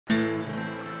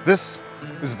This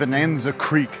is Bonanza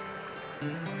Creek.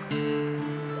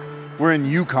 We're in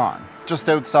Yukon, just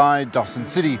outside Dawson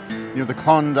City, near the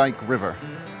Klondike River.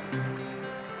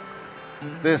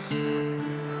 This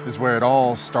is where it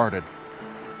all started.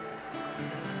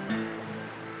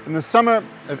 In the summer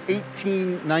of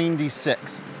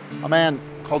 1896, a man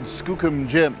called Skookum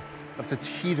Jim of the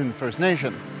Teton First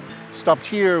Nation stopped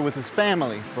here with his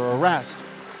family for a rest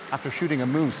after shooting a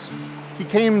moose. He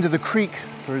came to the creek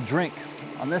for a drink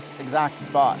on this exact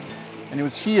spot, and it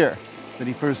was here that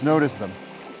he first noticed them,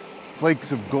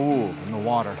 flakes of gold in the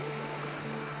water.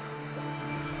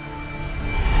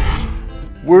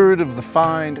 Word of the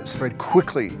find spread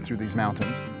quickly through these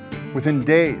mountains. Within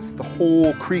days, the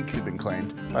whole creek had been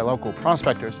claimed by local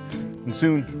prospectors, and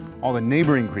soon all the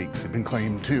neighboring creeks had been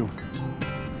claimed too.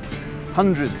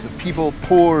 Hundreds of people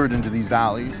poured into these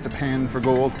valleys to pan for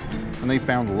gold, and they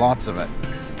found lots of it,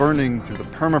 burning through the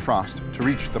permafrost to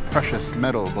reach the precious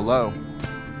metal below.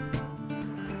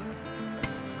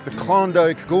 The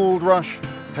Klondike Gold Rush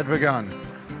had begun.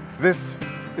 This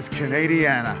is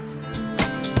Canadiana.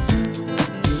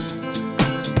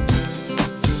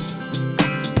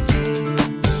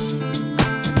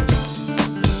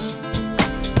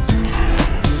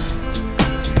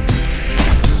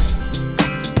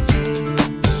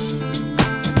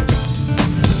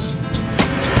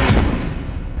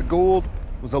 Gold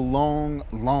was a long,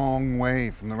 long way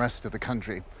from the rest of the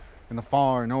country in the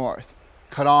far north,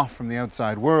 cut off from the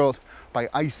outside world by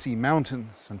icy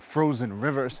mountains and frozen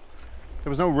rivers. There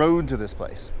was no road to this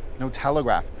place, no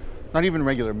telegraph, not even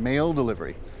regular mail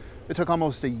delivery. It took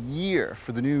almost a year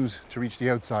for the news to reach the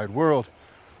outside world,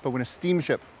 but when a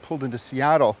steamship pulled into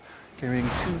Seattle carrying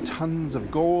 2 tons of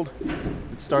gold,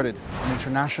 it started an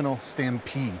international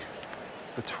stampede.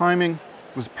 The timing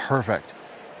was perfect.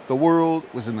 The world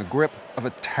was in the grip of a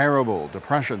terrible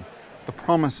depression. The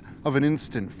promise of an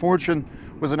instant fortune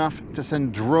was enough to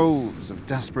send droves of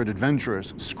desperate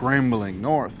adventurers scrambling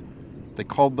north. They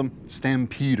called them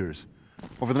stampeders.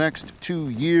 Over the next 2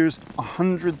 years,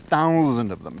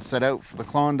 100,000 of them set out for the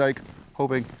Klondike,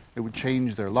 hoping it would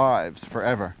change their lives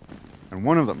forever. And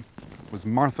one of them was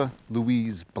Martha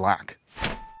Louise Black.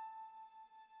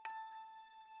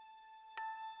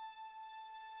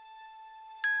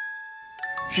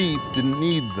 She didn't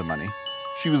need the money.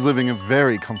 She was living a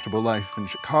very comfortable life in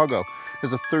Chicago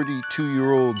as a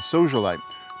 32-year-old socialite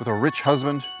with a rich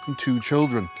husband and 2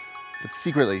 children. But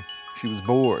secretly, she was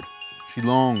bored. She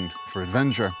longed for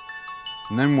adventure.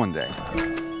 And then one day,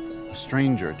 a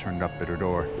stranger turned up at her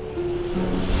door.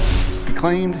 He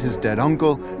claimed his dead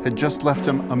uncle had just left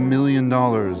him $1 million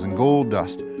in gold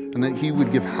dust, and that he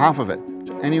would give half of it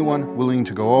to anyone willing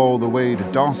to go all the way to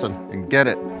Dawson and get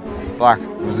it. Black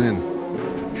was in.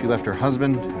 She left her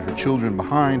husband and her children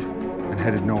behind and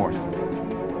headed north.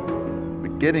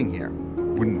 But getting here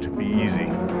wouldn't be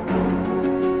easy.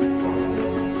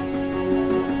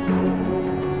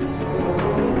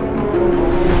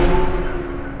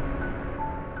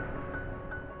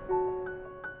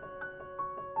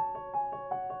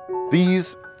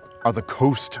 These are the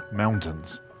Coast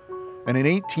Mountains. And in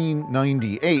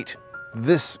 1898,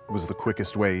 this was the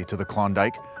quickest way to the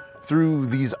Klondike, through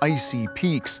these icy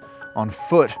peaks on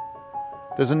foot.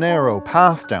 There's a narrow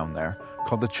path down there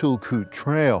called the Chilkoot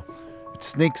Trail. It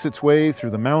snakes its way through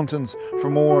the mountains for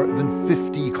more than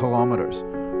 50 kilometers,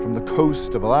 from the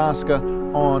coast of Alaska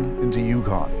on into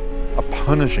Yukon. A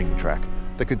punishing trek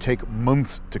that could take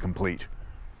months to complete.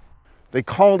 They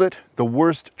called it the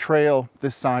worst trail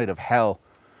this side of hell.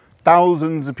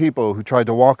 Thousands of people who tried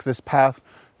to walk this path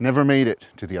never made it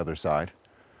to the other side.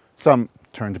 Some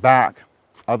turned back,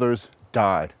 others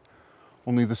died.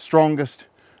 Only the strongest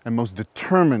and most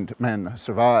determined men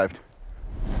survived.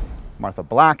 Martha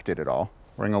Black did it all,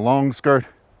 wearing a long skirt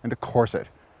and a corset,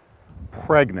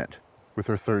 pregnant with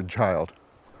her 3rd child.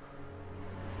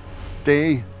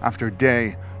 Day after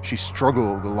day, she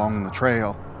struggled along the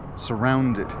trail,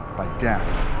 surrounded by death.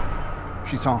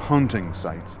 She saw haunting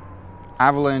sights.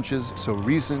 Avalanches so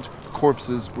recent,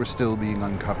 corpses were still being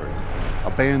uncovered.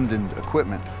 Abandoned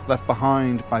equipment left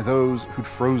behind by those who'd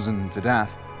frozen to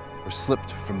death or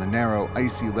slipped from the narrow,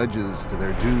 icy ledges to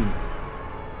their doom.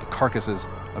 The carcasses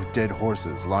of dead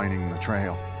horses lining the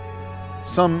trail.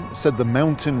 Some said the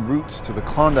mountain routes to the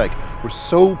Klondike were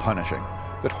so punishing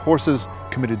that horses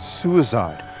committed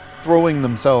suicide, throwing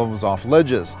themselves off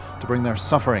ledges to bring their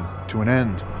suffering to an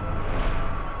end.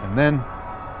 And then,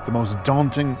 the most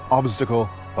daunting obstacle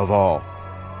of all,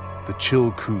 the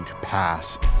Chilkoot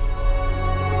Pass.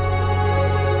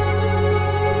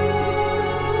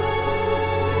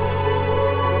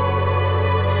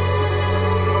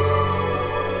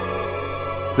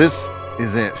 This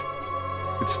is it.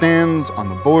 It stands on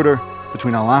the border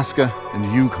between Alaska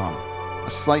and Yukon, a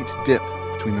slight dip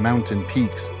between the mountain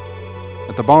peaks.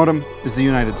 At the bottom is the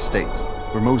United States,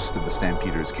 where most of the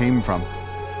stampeders came from.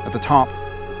 At the top,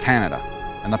 Canada,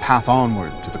 and the path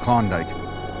onward to the Klondike.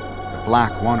 If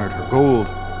Black wanted her gold,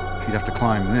 she'd have to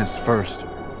climb this first.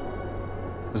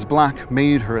 As Black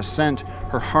made her ascent,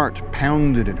 her heart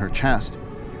pounded in her chest.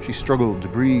 She struggled to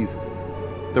breathe.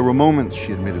 There were moments,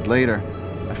 she admitted later,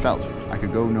 I felt I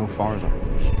could go no farther.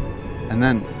 And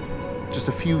then, just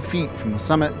a few feet from the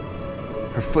summit,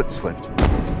 her foot slipped.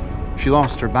 She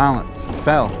lost her balance and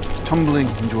fell, tumbling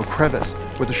into a crevice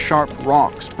where the sharp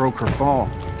rocks broke her fall.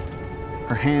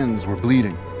 Her hands were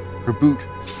bleeding, her boot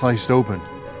sliced open,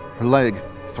 her leg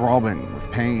throbbing with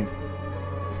pain.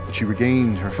 But she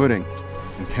regained her footing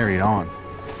and carried on.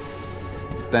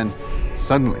 Then,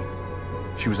 suddenly,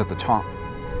 she was at the top.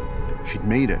 She'd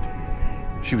made it.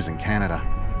 She was in Canada.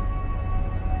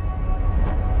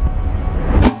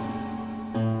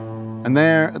 And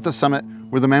there at the summit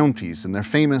were the Mounties in their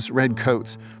famous red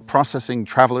coats, processing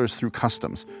travelers through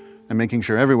customs and making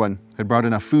sure everyone had brought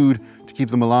enough food to keep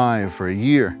them alive for a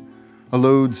year. A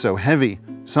load so heavy,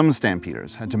 some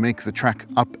stampeders had to make the trek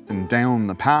up and down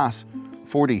the pass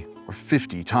 40 or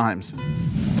 50 times.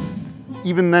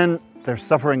 Even then, their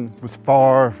suffering was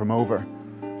far from over.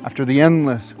 After the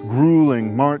endless,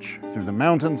 grueling march through the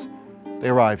mountains, they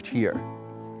arrived here.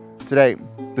 Today,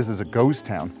 this is a ghost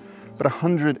town, but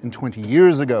 120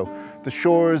 years ago, the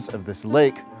shores of this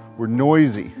lake were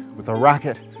noisy with the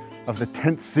racket of the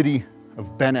tent city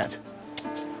of Bennett.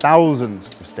 Thousands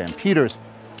of stampeders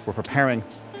were preparing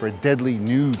for a deadly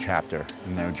new chapter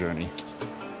in their journey.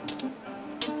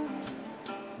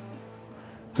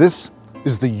 This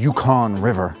is the Yukon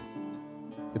River.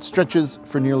 It stretches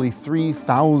for nearly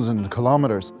 3,000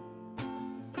 kilometers.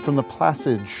 From the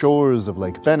placid shores of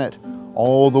Lake Bennett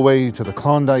all the way to the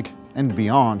Klondike and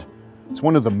beyond, it's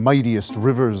one of the mightiest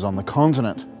rivers on the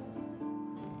continent.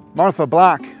 Martha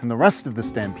Black and the rest of the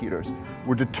stampeders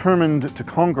were determined to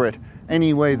conquer it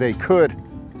any way they could.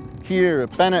 Here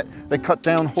at Bennett, they cut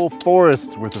down whole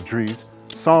forests worth of trees,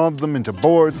 sawed them into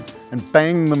boards, and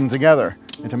banged them together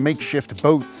into makeshift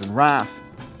boats and rafts.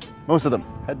 Most of them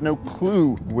had no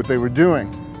clue what they were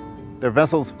doing. Their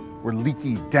vessels were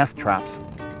leaky death traps.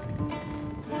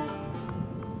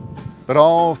 But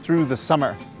all through the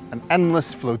summer, an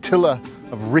endless flotilla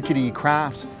of rickety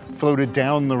crafts floated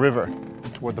down the river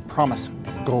toward the promise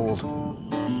of gold.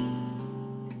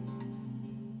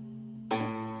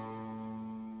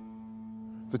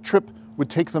 The trip would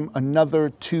take them another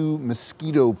 2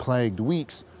 mosquito-plagued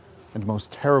weeks, and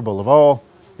most terrible of all,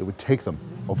 it would take them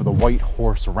over the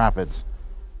Whitehorse Rapids.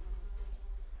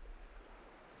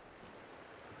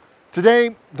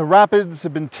 Today, the rapids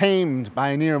have been tamed by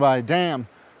a nearby dam,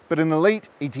 but in the late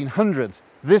 1800s,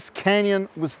 this canyon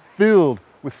was filled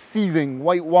with seething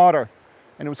white water,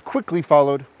 and it was quickly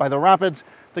followed by the rapids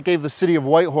that gave the city of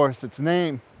Whitehorse its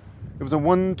name. It was a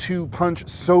 1-2 punch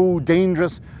so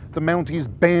dangerous, the Mounties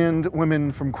banned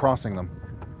women from crossing them.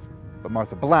 But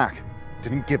Martha Black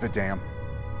didn't give a damn.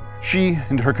 She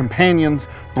and her companions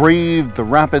braved the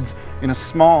rapids in a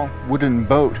small wooden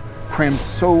boat, crammed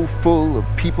so full of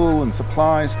people and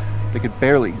supplies they could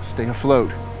barely stay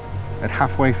afloat. At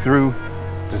halfway through,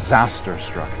 disaster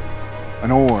struck.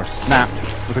 An oar snapped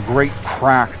with a great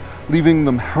crack, leaving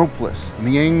them helpless in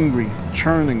the angry,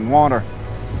 churning water.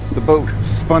 The boat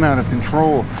spun out of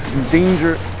control, in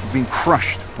danger of being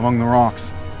crushed among the rocks.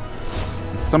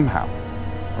 And somehow,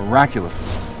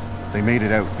 miraculously, they made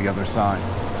it out the other side.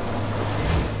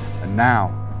 And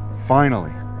now,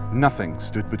 finally, nothing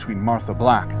stood between Martha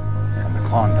Black and the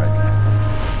Klondike.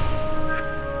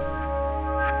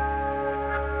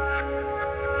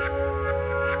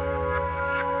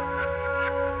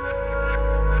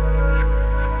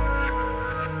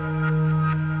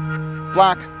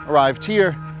 Black arrived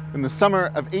here in the summer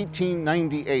of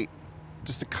 1898.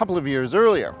 Just a couple of years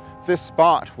earlier, this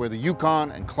spot where the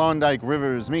Yukon and Klondike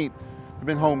rivers meet had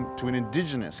been home to an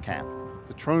indigenous camp.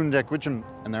 The Klondike Richest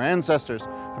and their ancestors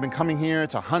have been coming here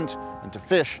to hunt and to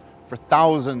fish for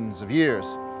thousands of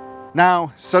years.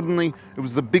 Now, suddenly, it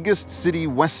was the biggest city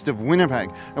west of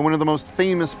Winnipeg and one of the most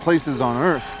famous places on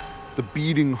Earth, the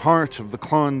beating heart of the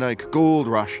Klondike Gold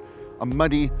Rush, a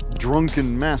muddy,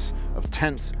 drunken mess of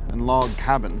tents and log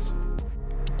cabins.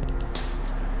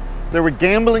 There were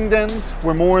gambling dens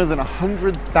where more than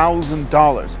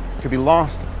 $100,000 could be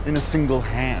lost in a single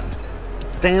hand.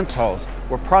 Dance halls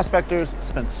where prospectors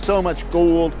spent so much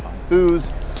gold on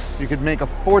booze, you could make a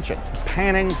fortune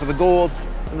panning for the gold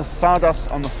and the sawdust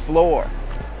on the floor.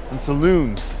 And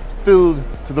saloons filled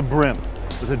to the brim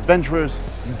with adventurers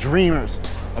and dreamers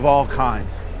of all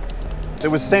kinds. There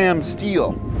was Sam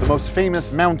Steele, the most famous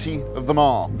Mountie of them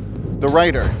all, the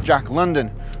writer Jack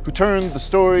London, who turned the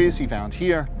stories he found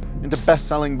here into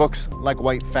best-selling books like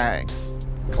White Fang.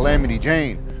 Calamity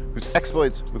Jane, whose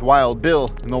exploits with Wild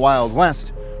Bill in the Wild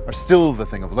West are still the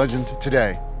thing of legend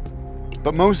today.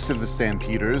 But most of the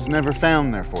stampeders never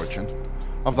found their fortune.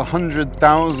 Of the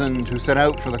 100,000 who set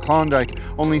out for the Klondike,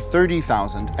 only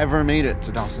 30,000 ever made it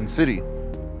to Dawson City.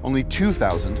 Only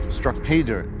 2,000 struck pay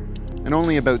dirt, and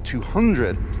only about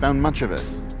 200 found much of it.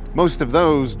 Most of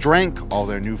those drank all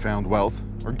their newfound wealth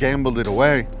or gambled it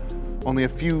away. Only a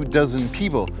few dozen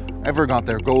people ever got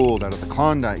their gold out of the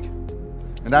Klondike.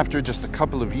 And after just a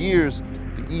couple of years,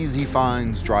 the easy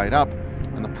finds dried up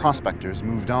and the prospectors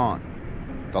moved on.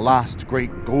 The last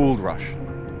great gold rush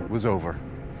was over.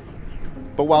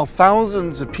 But while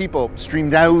thousands of people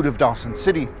streamed out of Dawson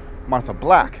City, Martha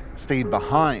Black stayed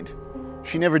behind.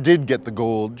 She never did get the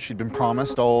gold she'd been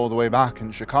promised all the way back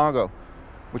in Chicago.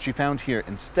 What she found here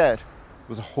instead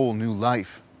was a whole new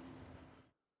life.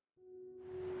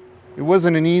 It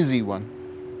wasn't an easy one.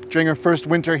 During her first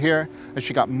winter here, as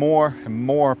she got more and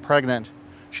more pregnant,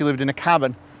 she lived in a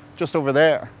cabin just over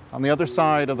there, on the other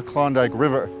side of the Klondike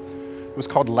River. It was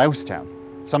called Lousetown.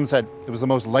 Some said it was the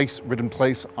most lice-ridden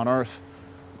place on earth.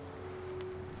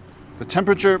 The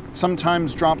temperature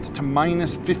sometimes dropped to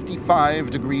minus 55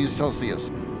 degrees Celsius.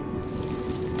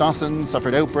 Dawson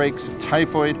suffered outbreaks of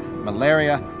typhoid,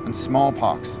 malaria, and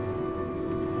smallpox.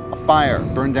 A fire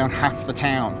burned down half the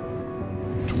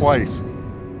town, twice.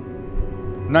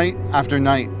 Night after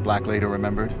night, Black later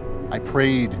remembered, I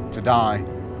prayed to die.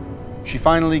 She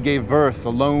finally gave birth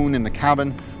alone in the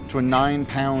cabin to a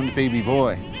 9-pound baby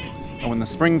boy. And when the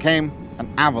spring came,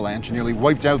 an avalanche nearly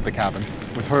wiped out the cabin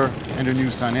with her and her new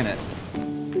son in it.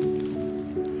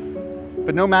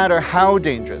 But no matter how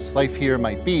dangerous life here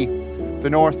might be, the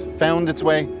North found its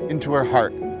way into her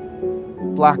heart.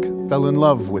 Black fell in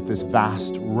love with this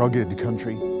vast, rugged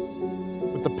country,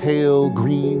 with the pale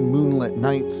green moonlit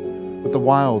nights, with the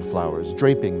wildflowers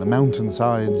draping the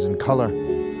mountainsides in color,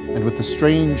 and with the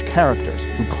strange characters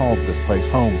who called this place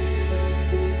home.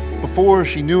 Before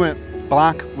she knew it,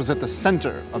 Black was at the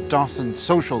center of Dawson's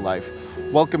social life,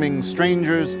 welcoming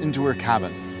strangers into her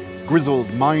cabin,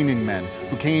 grizzled mining men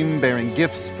who came bearing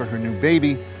gifts for her new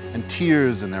baby and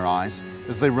tears in their eyes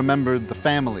as they remembered the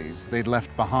families they'd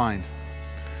left behind.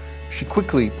 She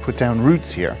quickly put down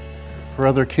roots here. Her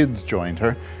other kids joined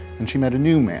her, and she met a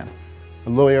new man, a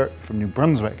lawyer from New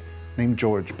Brunswick named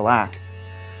George Black.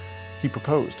 He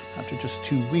proposed after just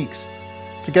 2 weeks.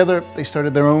 Together, they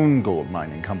started their own gold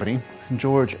mining company, and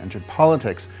George entered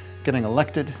politics, getting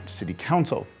elected to city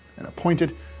council and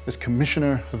appointed as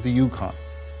commissioner of the Yukon,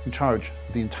 in charge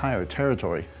of the entire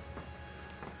territory.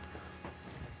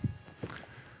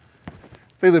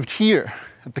 They lived here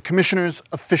at the commissioner's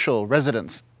official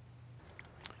residence.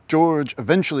 George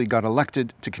eventually got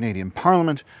elected to Canadian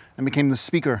Parliament and became the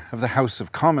Speaker of the House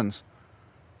of Commons.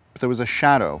 But there was a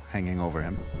shadow hanging over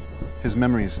him, his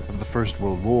memories of the First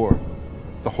World War.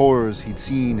 The horrors he'd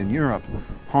seen in Europe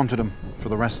haunted him for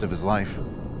the rest of his life.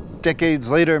 Decades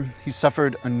later, he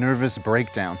suffered a nervous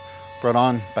breakdown brought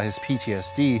on by his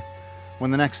PTSD.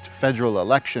 When the next federal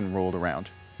election rolled around,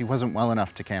 he wasn't well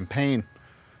enough to campaign.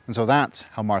 And so that's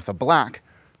how Martha Black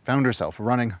found herself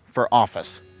running for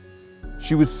office.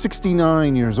 She was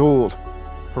 69 years old.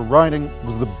 Her riding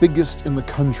was the biggest in the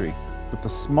country, with the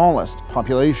smallest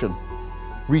population.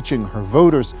 Reaching her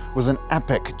voters was an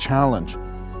epic challenge,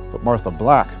 but Martha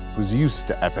Black was used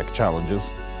to epic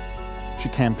challenges. She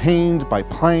campaigned by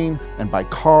plane and by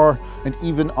car and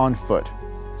even on foot,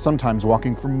 sometimes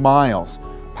walking for miles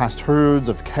past herds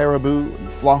of caribou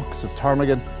and flocks of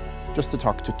ptarmigan just to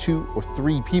talk to 2 or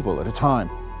 3 people at a time.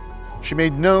 She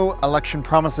made no election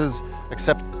promises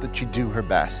except that she'd do her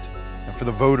best, and for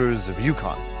the voters of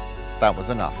Yukon, that was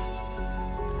enough.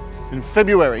 In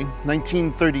February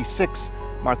 1936,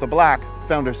 Martha Black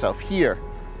found herself here,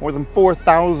 more than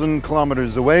 4,000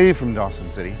 kilometers away from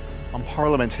Dawson City, on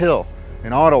Parliament Hill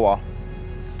in Ottawa.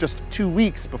 Just 2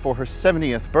 weeks before her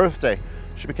 70th birthday,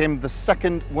 she became the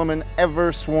second woman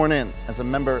ever sworn in as a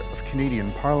member of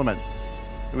Canadian Parliament.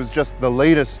 It was just the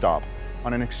latest stop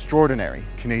on an extraordinary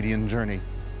Canadian journey.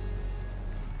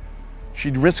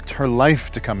 She'd risked her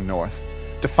life to come north,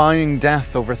 defying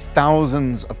death over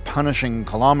thousands of punishing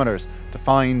kilometers to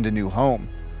find a new home.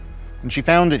 And she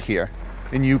found it here,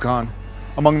 in Yukon,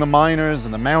 among the miners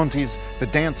and the Mounties, the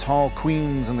dance hall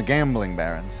queens and the gambling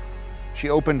barons. She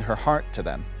opened her heart to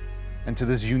them and to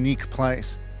this unique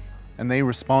place, and they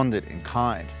responded in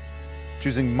kind,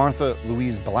 choosing Martha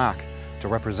Louise Black to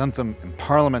represent them in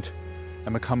Parliament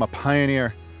and become a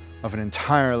pioneer of an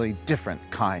entirely different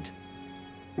kind.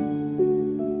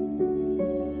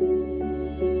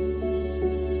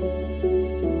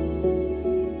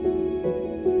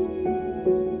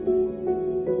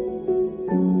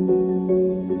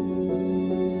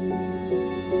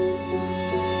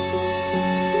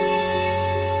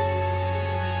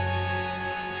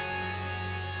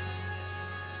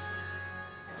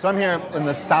 So I'm here in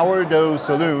the Sourdough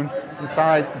Saloon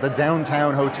inside the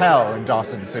Downtown Hotel in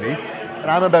Dawson City, and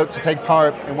I'm about to take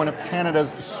part in one of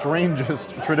Canada's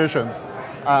strangest traditions.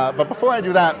 But before I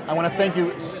do that, I want to thank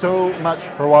you so much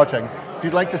for watching. If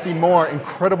you'd like to see more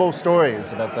incredible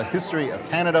stories about the history of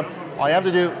Canada, all you have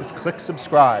to do is click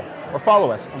subscribe or follow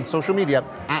us on social media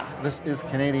at This Is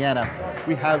Canadiana.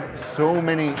 We have so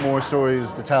many more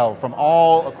stories to tell from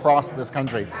all across this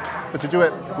country. But to do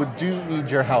it, we do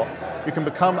need your help. You can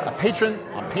become a patron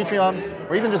on Patreon,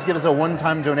 or even just give us a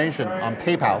one-time donation on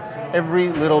PayPal. Every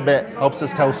little bit helps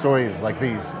us tell stories like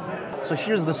these. So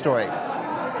here's the story.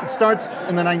 It starts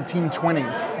in the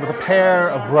 1920s with a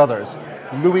pair of brothers,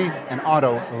 Louis and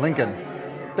Otto Lincoln.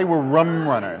 They were rum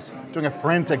runners, doing a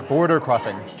frantic border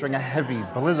crossing during a heavy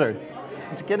blizzard.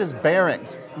 And to get his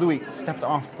bearings, Louis stepped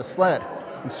off the sled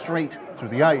and straight through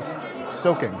the ice,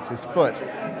 soaking his foot.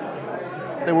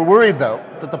 They were worried, though,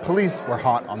 that the police were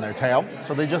hot on their tail,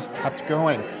 so they just kept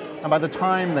going. And by the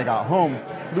time they got home,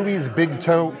 Louis's big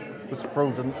toe was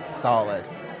frozen solid.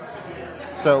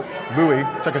 So Louis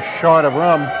took a shot of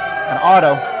rum, and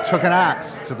Otto took an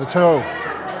axe to the toe.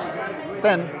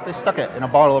 Then they stuck it in a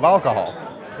bottle of alcohol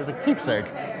as a keepsake.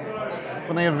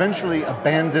 When they eventually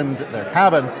abandoned their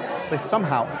cabin, they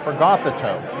somehow forgot the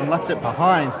toe and left it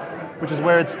behind, which is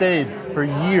where it stayed for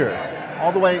years,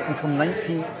 all the way until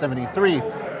 1973,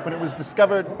 when it was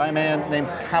discovered by a man named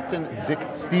Captain Dick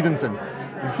Stevenson.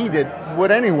 And he did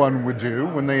what anyone would do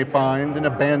when they find an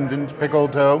abandoned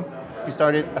pickled toe. He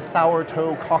started a sour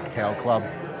toe cocktail club.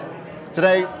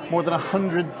 Today, more than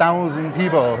 100,000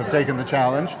 people have taken the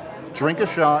challenge. Drink a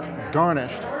shot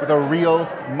garnished with a real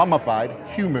mummified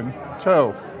human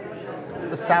toe.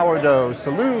 The Sourdough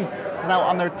Saloon is now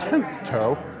on their 10th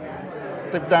toe.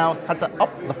 They've now had to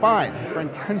up the fine for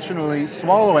intentionally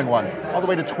swallowing one, all the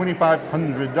way to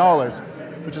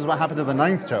 $2,500, which is what happened to the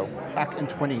 9th toe back in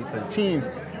 2013.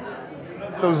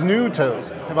 Those new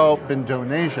toes have all been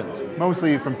donations,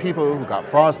 mostly from people who got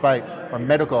frostbite or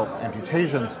medical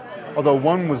amputations, although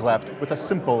one was left with a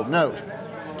simple note: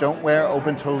 don't wear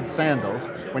open-toed sandals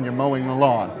when you're mowing the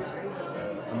lawn.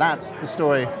 And that's the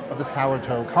story of the sour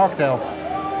toe cocktail,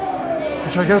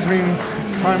 which I guess means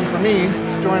it's time for me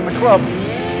to join the club.